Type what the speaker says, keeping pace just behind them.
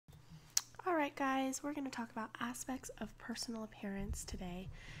Alright guys, we're going to talk about aspects of personal appearance today,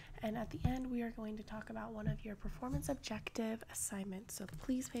 and at the end we are going to talk about one of your performance objective assignments, so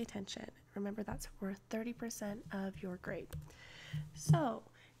please pay attention. Remember, that's worth 30% of your grade. So,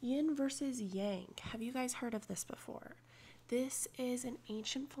 yin versus yang. Have you guys heard of this before? This is an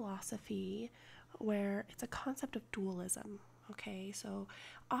ancient philosophy where it's a concept of dualism. Okay, so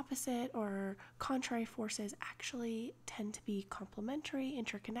opposite or contrary forces actually tend to be complementary,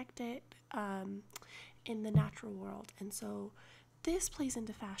 interconnected in the natural world. And so this plays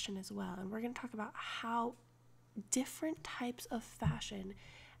into fashion as well. And we're going to talk about how different types of fashion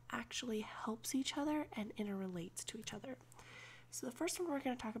actually helps each other and interrelates to each other. So the first one we're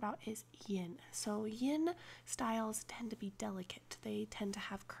going to talk about is yin. So yin styles tend to be delicate. They tend to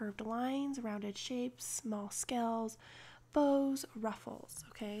have curved lines, rounded shapes, small scales, bows, ruffles.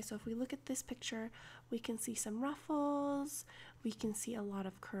 Okay, so if we look at this picture, we can see some ruffles, we can see a lot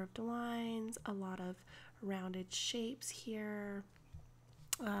of curved lines, a lot of rounded shapes here,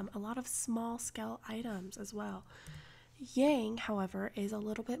 a lot of small scale items as well. Yang, however, is a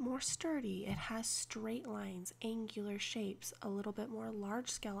little bit more sturdy. It has straight lines, angular shapes, a little bit more large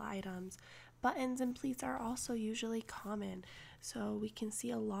scale items. Buttons and pleats are also usually common. So we can see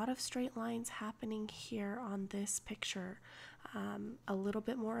a lot of straight lines happening here on this picture. A little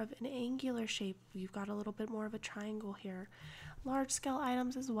bit more of an angular shape. You've got a little bit more of a triangle here. Large scale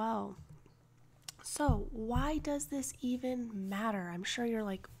items as well. So why does this even matter? I'm sure you're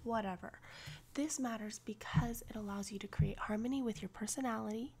like, whatever. This matters because it allows you to create harmony with your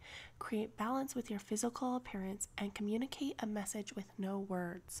personality, create balance with your physical appearance, and communicate a message with no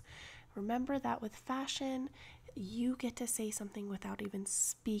words. Remember that with fashion, you get to say something without even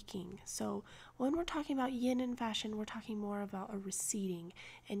speaking. So when we're talking about yin in fashion, we're talking more about a receding,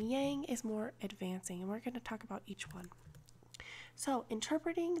 and yang is more advancing, and we're going to talk about each one. So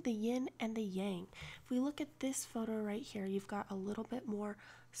interpreting the yin and the yang, if we look at this photo right here, you've got a little bit more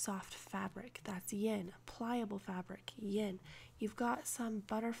soft fabric, that's yin. Pliable fabric, yin. You've got some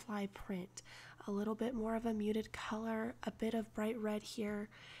butterfly print, a little bit more of a muted color, a bit of bright red here,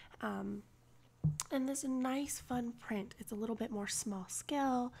 and this nice fun print. It's a little bit more small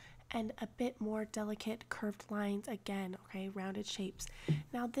scale and a bit more delicate curved lines again, okay, rounded shapes.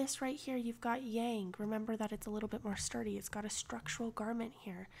 Now this right here, you've got yang. Remember that it's a little bit more sturdy. It's got a structural garment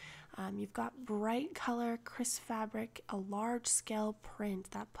here. You've got bright color, crisp fabric, a large scale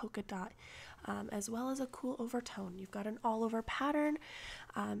print, that polka dot, as well as a cool overtone. You've got an all over pattern.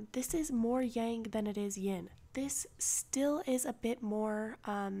 This is more yang than it is yin. This still is a bit more,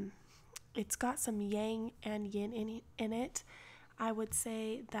 it's got some yang and yin in it. I would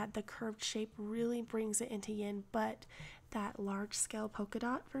say that the curved shape really brings it into yin, but that large scale polka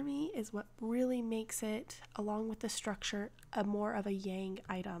dot for me is what really makes it, along with the structure, a more of a yang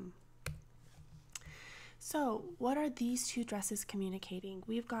item. So what are these two dresses communicating?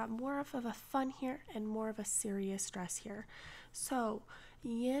 We've got more of a fun here and more of a serious dress here. So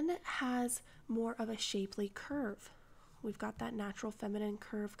yin has more of a shapely curve. We've got that natural feminine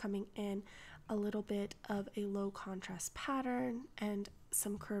curve coming in, a little bit of a low contrast pattern, and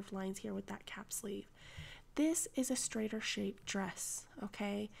some curved lines here with that cap sleeve. This is a straighter shaped dress,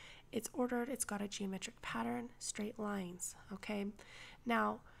 okay? It's ordered, it's got a geometric pattern, straight lines, okay?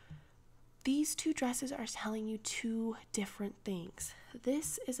 Now, these two dresses are telling you two different things.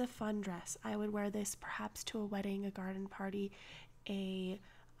 This is a fun dress. I would wear this perhaps to a wedding, a garden party, a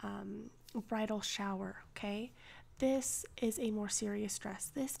bridal shower, okay? This is a more serious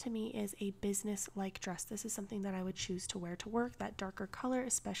dress. This to me is a business-like dress. This is something that I would choose to wear to work. That darker color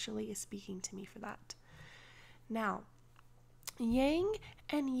especially is speaking to me for that. Now, yang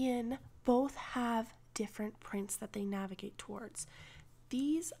and yin both have different prints that they navigate towards.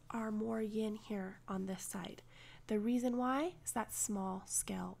 These are more yin here on this side. The reason why is that small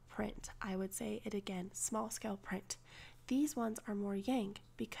scale print. I would say it again, small scale print. These ones are more yang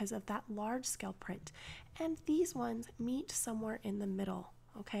because of that large scale print, and these ones meet somewhere in the middle,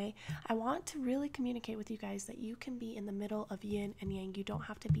 okay? I want to really communicate with you guys that you can be in the middle of yin and yang. You don't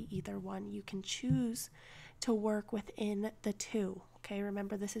have to be either one. You can choose to work within the two, okay?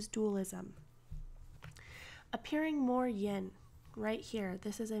 Remember, this is dualism. Appearing more yin right here.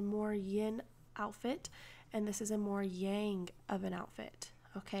 This is a more yin outfit, and this is a more yang of an outfit,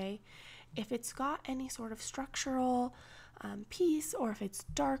 okay? If it's got any sort of structural piece, or if it's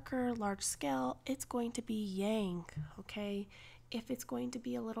darker, large scale, it's going to be yang, okay? If it's going to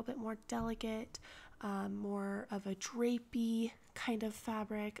be a little bit more delicate, more of a drapey kind of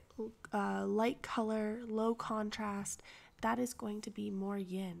fabric, light color, low contrast, that is going to be more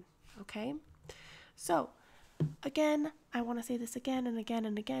yin, okay? So Again, I want to say this again and again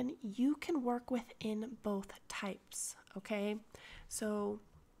and again, you can work within both types, okay? So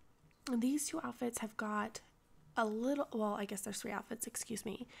these two outfits have got a little, well, I guess there's three outfits, excuse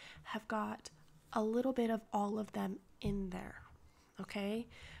me, have got a little bit of all of them in there, okay?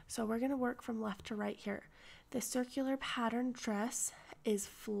 So we're going to work from left to right here. The circular pattern dress is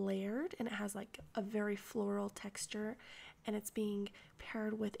flared and it has like a very floral texture, and it's being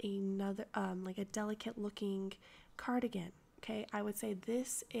paired with another like a delicate looking cardigan. Okay, I would say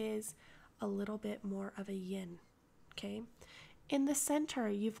this is a little bit more of a yin. Okay, in the center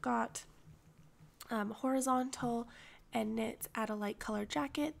you've got horizontal and knits at a light color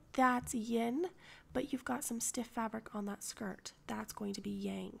jacket. That's yin, but you've got some stiff fabric on that skirt. That's going to be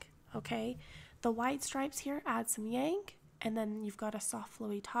yang. Okay, the wide stripes here add some yang, and then you've got a soft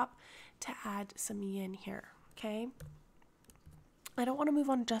flowy top to add some yin here. Okay, I don't want to move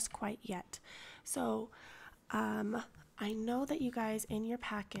on just quite yet. So I know that you guys in your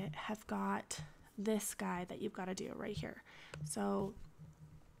packet have got this guy that you've got to do right here. So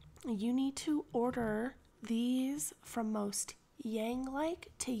you need to order these from most yang-like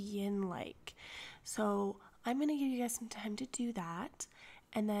to yin-like. So I'm going to give you guys some time to do that,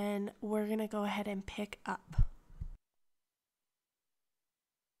 and then we're going to go ahead and pick up.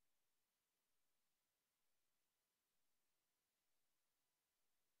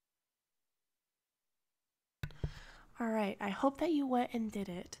 All right, I hope that you went and did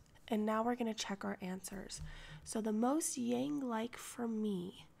it. And now we're going to check our answers. So the most yang-like for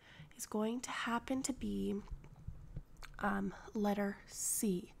me is going to happen to be letter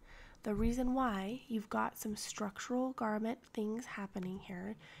C. The reason why, you've got some structural garment things happening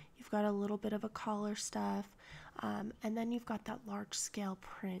here. You've got a little bit of a collar stuff, and then you've got that large scale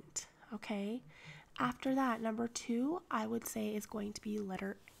print, okay? After that, number 2, I would say is going to be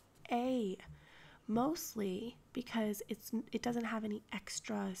letter A. Mostly because it doesn't have any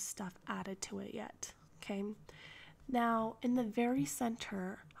extra stuff added to it yet, okay? Now, in the very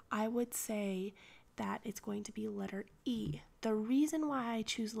center, I would say that it's going to be letter E. The reason why I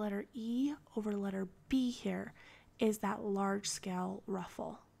choose letter E over letter B here is that large scale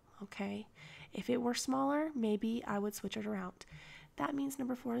ruffle, okay? If it were smaller, maybe I would switch it around. That means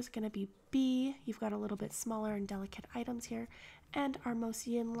number 4 is going to be B. You've got a little bit smaller and delicate items here. And our most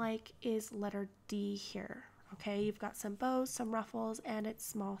yin-like is letter D here. Okay, you've got some bows, some ruffles, and it's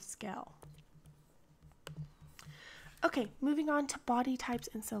small scale. Okay, moving on to body types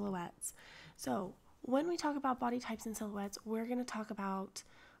and silhouettes. So when we talk about body types and silhouettes, we're going to talk about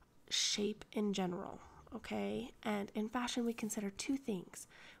shape in general. Okay, and in fashion we consider 2 things.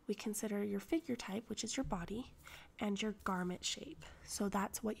 We consider your figure type, which is your body, and your garment shape. So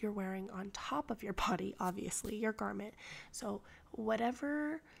that's what you're wearing on top of your body, obviously, your garment. So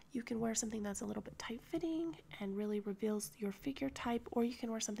whatever, you can wear something that's a little bit tight fitting and really reveals your figure type, or you can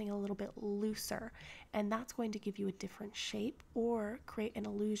wear something a little bit looser, and that's going to give you a different shape or create an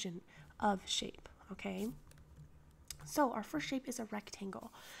illusion of shape. Okay, so our first shape is a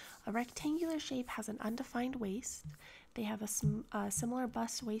rectangle. A rectangular shape has an undefined waist. They have a similar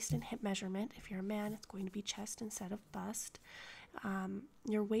bust, waist, and hip measurement. If you're a man, it's going to be chest instead of bust.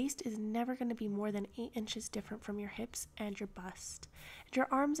 Your waist is never going to be more than 8 inches different from your hips and your bust. And your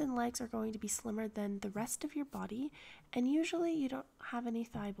arms and legs are going to be slimmer than the rest of your body, and usually you don't have any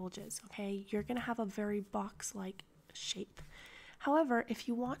thigh bulges, okay? You're going to have a very box-like shape. However, if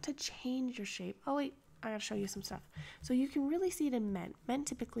you want to change your shape, oh wait, I gotta show you some stuff. So you can really see it in men. Men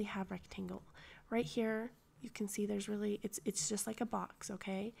typically have rectangle. Right here, you can see there's really, it's just like a box,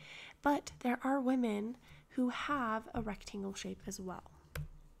 okay? But there are women who have a rectangle shape as well.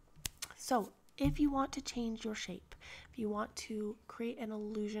 So if you want to change your shape, if you want to create an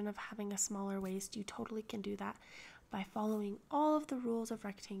illusion of having a smaller waist, you totally can do that by following all of the rules of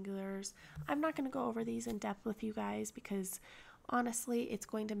rectangulars. I'm not going to go over these in depth with you guys because honestly, it's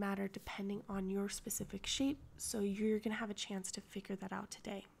going to matter depending on your specific shape, so you're going to have a chance to figure that out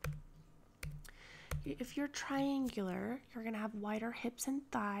today. If you're triangular, you're going to have wider hips and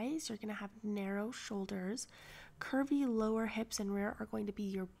thighs, you're going to have narrow shoulders, curvy lower hips and rear are going to be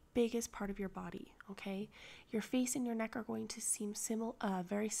your biggest part of your body, okay? Your face and your neck are going to seem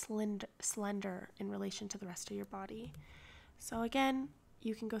very slender in relation to the rest of your body. So again,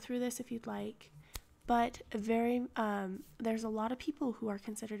 you can go through this if you'd like. But there's a lot of people who are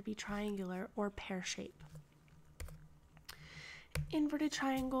considered to be triangular or pear shape. Inverted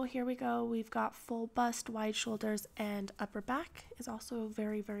triangle, here we go. We've got full bust, wide shoulders, and upper back is also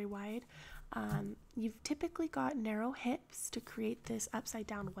very, very wide. You've typically got narrow hips to create this upside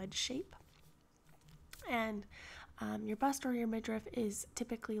down wedge shape. And Your bust or your midriff is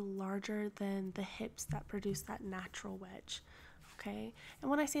typically larger than the hips that produce that natural wedge. Okay,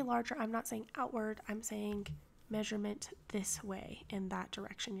 and when I say larger, I'm not saying outward, I'm saying measurement this way, in that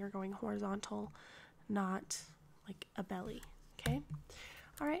direction. You're going horizontal, not like a belly. Okay,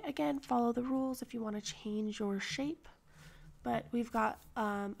 all right, again, follow the rules if you want to change your shape, but we've got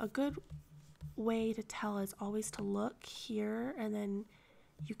a good way to tell is always to look here, and then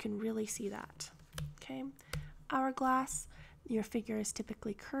you can really see that. Okay, hourglass, your figure is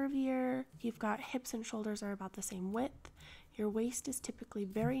typically curvier. You've got hips and shoulders are about the same width. Your waist is typically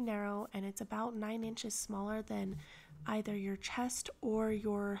very narrow, and it's about 9 inches smaller than either your chest or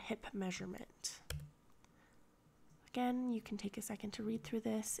your hip measurement. Again, you can take a second to read through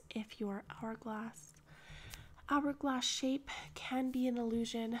this if you are hourglass. Hourglass shape can be an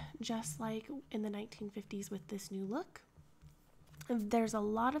illusion, just like in the 1950s with this new look. There's a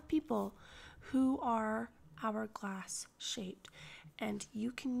lot of people who are hourglass shaped, and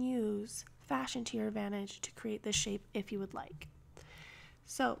you can use fashion to your advantage to create this shape if you would like.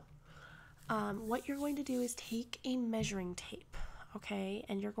 So what you're going to do is take a measuring tape, okay,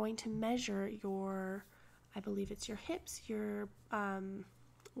 and you're going to measure your, I believe it's your hips, your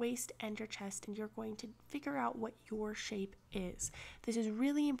waist, and your chest, and you're going to figure out what your shape is. This is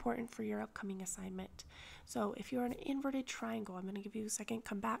really important for your upcoming assignment. So if you're an inverted triangle, I'm going to give you a second,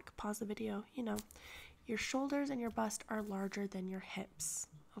 come back, pause the video, your shoulders and your bust are larger than your hips,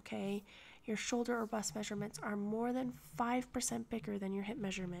 okay? Your shoulder or bust measurements are more than 5% bigger than your hip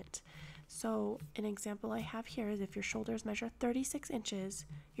measurement. So an example I have here is if your shoulders measure 36 inches,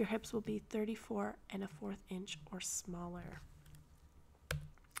 your hips will be 34 and a fourth inch or smaller.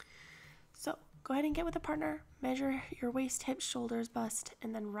 So go ahead and get with a partner, measure your waist, hips, shoulders, bust,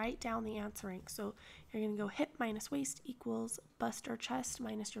 and then write down the answering. So you're going to go hip minus waist equals bust or chest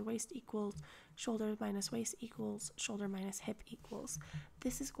minus your waist equals shoulder minus waist equals shoulder minus hip equals.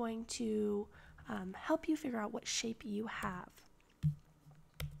 This is going to help you figure out what shape you have.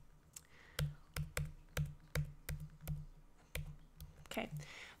 Okay,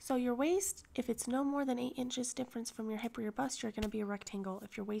 so your waist, if it's no more than 8 inches difference from your hip or your bust, you're going to be a rectangle.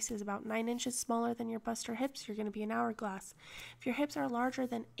 If your waist is about 9 inches smaller than your bust or hips, you're going to be an hourglass. If your hips are larger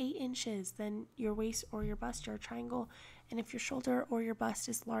than 8 inches than your waist or your bust, you're a triangle. And if your shoulder or your bust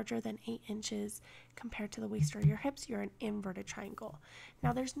is larger than 8 inches compared to the waist or your hips, you're an inverted triangle.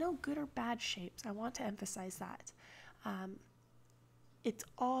 Now, there's no good or bad shapes. I want to emphasize that. It's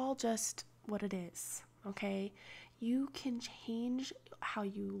all just what it is, okay? You can change how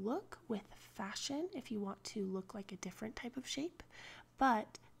you look with fashion if you want to look like a different type of shape,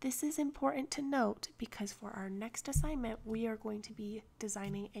 but this is important to note because for our next assignment, we are going to be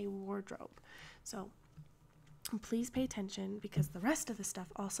designing a wardrobe. So please pay attention because the rest of the stuff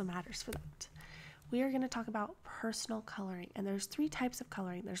also matters for that. We are going to talk about personal coloring, and there's 3 types of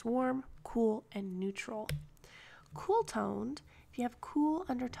coloring. There's warm, cool, and neutral. Cool toned, if you have cool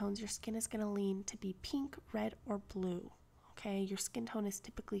undertones, your skin is going to lean to be pink, red, or blue. Okay, your skin tone is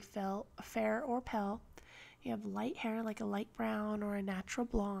typically fair or pale. You have light hair like a light brown or a natural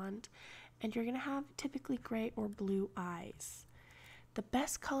blonde, and you're going to have typically gray or blue eyes. The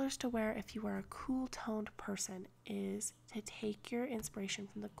best colors to wear if you are a cool toned person is to take your inspiration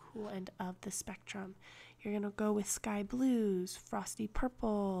from the cool end of the spectrum. You're going to go with sky blues, frosty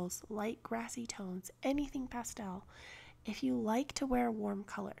purples, light grassy tones, anything pastel. If you like to wear warm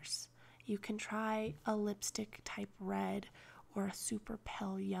colors, you can try a lipstick type red or a super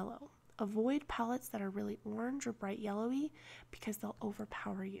pale yellow. Avoid palettes that are really orange or bright yellowy because they'll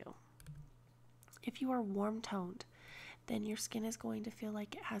overpower you. If you are warm toned, then your skin is going to feel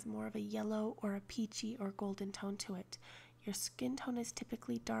like it has more of a yellow or a peachy or golden tone to it. Your skin tone is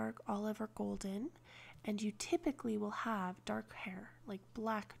typically dark, olive, or golden, and you typically will have dark hair like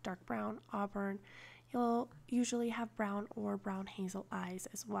black, dark brown, auburn. You'll usually have brown or brown hazel eyes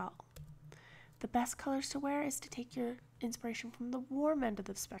as well. The best colors to wear is to take your inspiration from the warm end of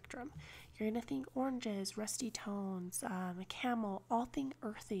the spectrum. You're going to think oranges, rusty tones, camel, all things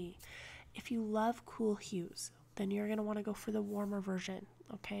earthy. If you love cool hues, then you're going to want to go for the warmer version,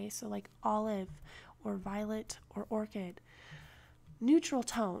 okay? So like olive or violet or orchid. Neutral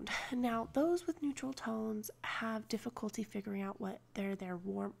toned. Now, those with neutral tones have difficulty figuring out what they're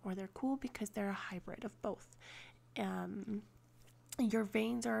warm or they're cool because they're a hybrid of both. Your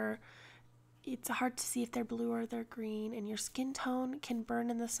veins are, it's hard to see if they're blue or they're green, and your skin tone can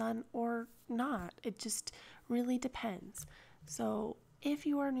burn in the sun or not. It just really depends. So if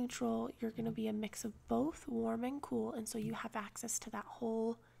you are neutral, you're going to be a mix of both warm and cool, and so you have access to that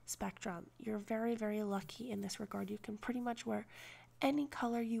whole spectrum. You're very, very lucky in this regard. You can pretty much wear any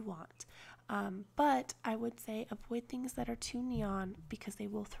color you want. But I would say avoid things that are too neon because they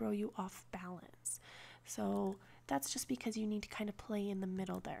will throw you off balance. So that's just because you need to kind of play in the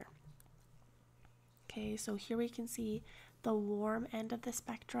middle there. Okay, so here we can see the warm end of the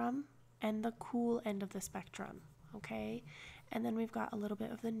spectrum and the cool end of the spectrum. Okay, and then we've got a little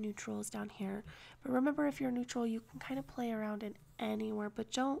bit of the neutrals down here. But remember, if you're neutral, you can kind of play around in anywhere,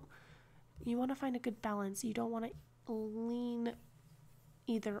 but you want to find a good balance. You don't want to lean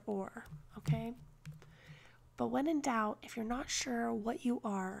either or, okay? But when in doubt, if you're not sure what you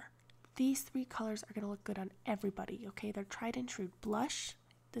are, these three colors are going to look good on everybody, okay? They're tried and true. Blush,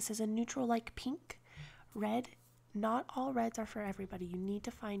 this is a neutral like pink. Red, not all reds are for everybody. You need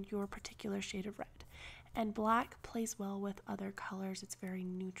to find your particular shade of red. And black plays well with other colors. It's very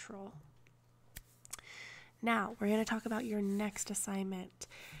neutral. Now, we're going to talk about your next assignment.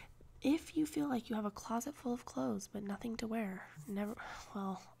 If you feel like you have a closet full of clothes but nothing to wear,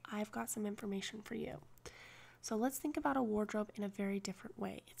 well, I've got some information for you. So let's think about a wardrobe in a very different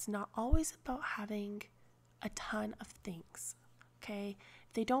way. It's not always about having a ton of things, okay?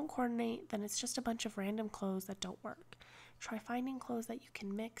 If they don't coordinate, then it's just a bunch of random clothes that don't work. Try finding clothes that you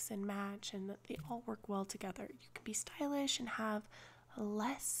can mix and match and that they all work well together. You can be stylish and have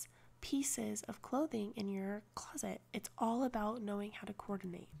less pieces of clothing in your closet. It's all about knowing how to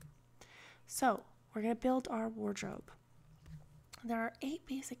coordinate. So we're going to build our wardrobe. There are 8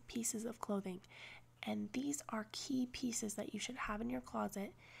 basic pieces of clothing, and these are key pieces that you should have in your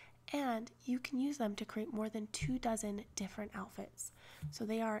closet, and you can use them to create more than 24 different outfits. So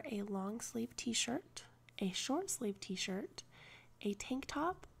they are a long sleeve t-shirt, a short sleeve t-shirt, a tank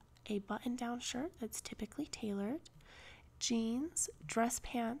top, a button-down shirt that's typically tailored, jeans, dress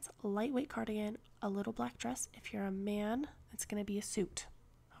pants, lightweight cardigan, a little black dress. If you're a man, it's going to be a suit,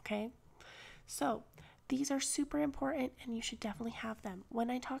 okay? So these are super important and you should definitely have them. When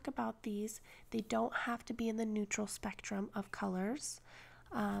I talk about these, they don't have to be in the neutral spectrum of colors.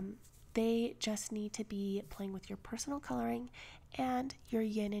 They just need to be playing with your personal coloring and your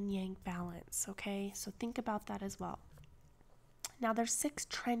yin and yang balance, okay? So think about that as well. Now there's 6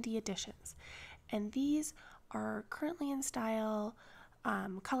 trendy additions, and these are currently in style,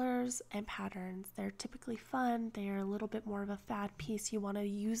 colors and patterns. They're typically fun. They're a little bit more of a fad piece. You want to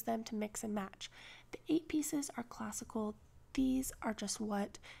use them to mix and match. The 8 pieces are classical. These are just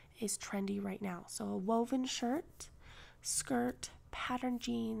what is trendy right now. So a woven shirt, skirt, patterned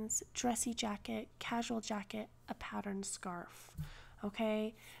jeans, dressy jacket, casual jacket, a patterned scarf.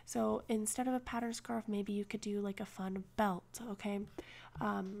 Okay, so instead of a patterned scarf, maybe you could do like a fun belt. Okay,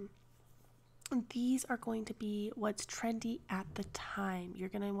 these are going to be what's trendy at the time. You're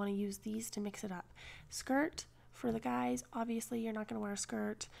going to want to use these to mix it up. Skirt for the guys, obviously you're not going to wear a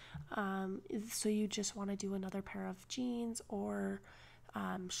skirt, so you just want to do another pair of jeans or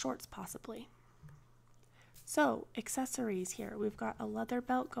shorts possibly. So accessories here, we've got a leather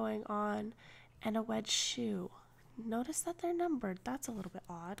belt going on and a wedge shoe. Notice that they're numbered. That's a little bit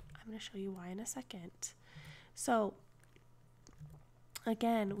odd. I'm going to show you why in a second. So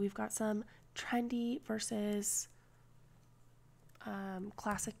again, we've got some trendy versus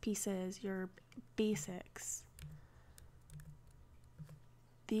classic pieces, your basics.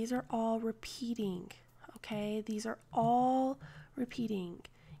 These are all repeating, okay? These are all repeating.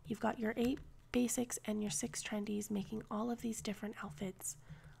 You've got your 8 basics and your 6 trendies making all of these different outfits.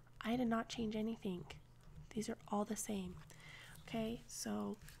 I did not change anything. These are all the same.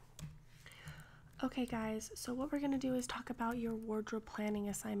 Okay guys, so what we're going to do is talk about your wardrobe planning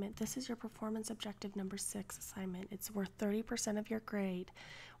assignment. This is your performance objective number 6 assignment. It's worth 30% of your grade.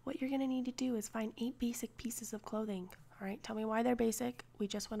 What you're going to need to do is find 8 basic pieces of clothing. All right, tell me why they're basic. We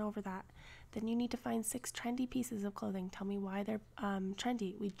just went over that. Then you need to find 6 trendy pieces of clothing. Tell me why they're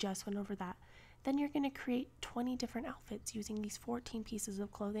trendy. We just went over that. Then you're going to create 20 different outfits using these 14 pieces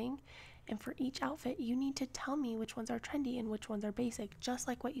of clothing. And for each outfit, you need to tell me which ones are trendy and which ones are basic, just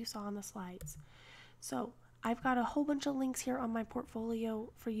like what you saw on the slides. So I've got a whole bunch of links here on my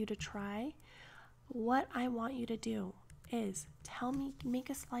portfolio for you to try. What I want you to do is make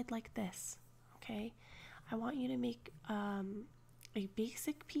a slide like this, okay? I want you to make a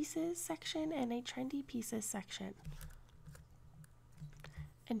basic pieces section and a trendy pieces section.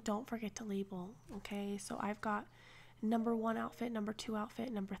 And don't forget to label, okay? So I've got number 1 outfit, number 2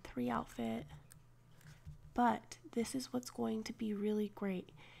 outfit, number 3 outfit. But this is what's going to be really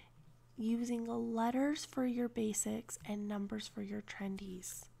great. Using letters for your basics and numbers for your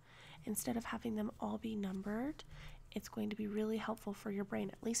trendies. Instead of having them all be numbered, it's going to be really helpful for your brain,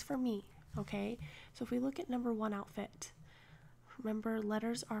 at least for me, okay? So if we look at number 1 outfit, Remember,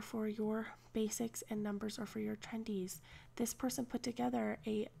 letters are for your basics and numbers are for your trendies. This person put together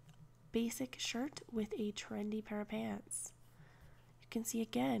a basic shirt with a trendy pair of pants. You can see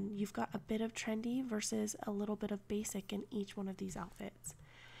again, you've got a bit of trendy versus a little bit of basic in each one of these outfits.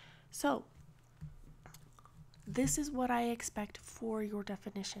 So this is what I expect for your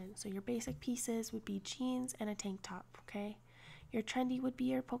definition. So your basic pieces would be jeans and a tank top, okay? Your trendy would be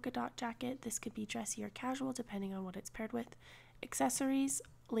your polka dot jacket. This could be dressy or casual depending on what it's paired with. Accessories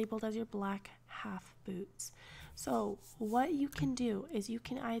labeled as your black half boots. So what you can do is you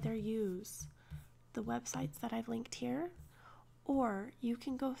can either use the websites that I've linked here, or you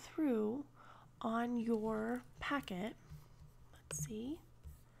can go through on your packet. Let's see.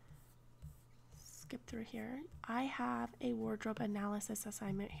 Skip through here. I have a wardrobe analysis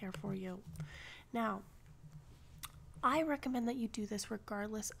assignment here for you. Now, I recommend that you do this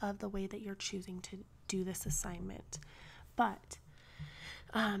regardless of the way that you're choosing to do this assignment. But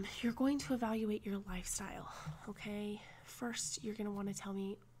you're going to evaluate your lifestyle, okay? First, you're going to want to tell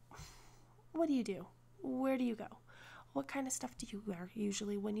me, what do you do? Where do you go? What kind of stuff do you wear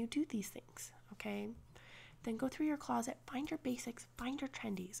usually when you do these things, okay? Then go through your closet, find your basics, find your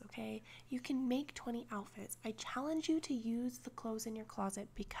trendies, okay? You can make 20 outfits. I challenge you to use the clothes in your closet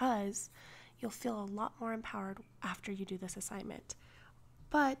because you'll feel a lot more empowered after you do this assignment.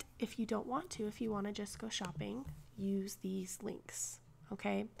 But if you don't want to, if you want to just go shopping, use these links,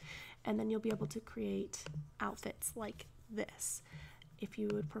 okay? And then you'll be able to create outfits like this. If you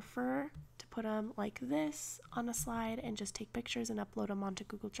would prefer to put them like this on a slide and just take pictures and upload them onto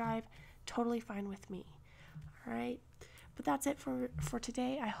Google Drive, totally fine with me. All right, but that's it for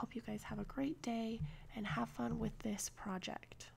today. I hope you guys have a great day and have fun with this project.